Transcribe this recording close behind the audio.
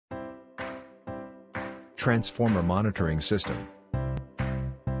Transformer monitoring system.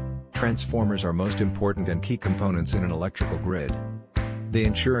 Transformers are most important and key components in an electrical grid. They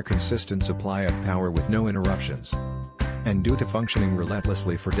ensure a consistent supply of power with no interruptions, and due to functioning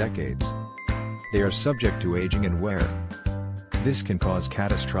relentlessly for decades, they are subject to aging and wear. This can cause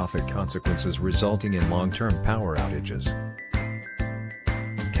catastrophic consequences resulting in long-term power outages.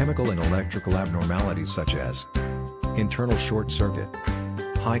 Chemical and electrical abnormalities such as internal short circuit,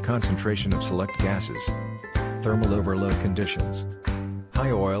 high concentration of select gases, thermal overload conditions,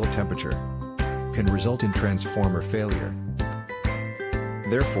 high oil temperature, can result in transformer failure.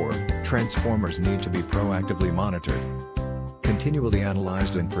 Therefore, transformers need to be proactively monitored, continually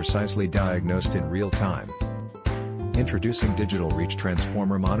analyzed and precisely diagnosed in real time. Introducing Digital Reach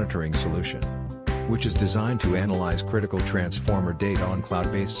Transformer Monitoring Solution, which is designed to analyze critical transformer data on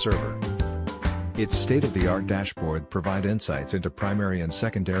cloud-based server. Its state-of-the-art dashboard provides insights into primary and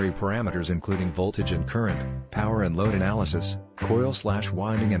secondary parameters including voltage and current, power and load analysis,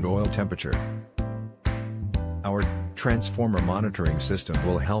 coil/winding and oil temperature. Our transformer monitoring system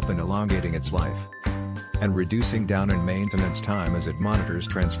will help in elongating its life and reducing down and maintenance time as it monitors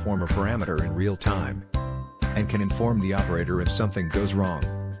transformer parameter in real time and can inform the operator if something goes wrong.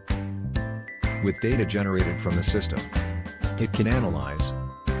 With data generated from the system, it can analyze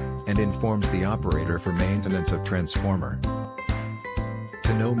and informs the operator for maintenance of transformer.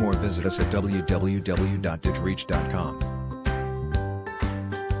 To know more, visit us at www.digreach.com.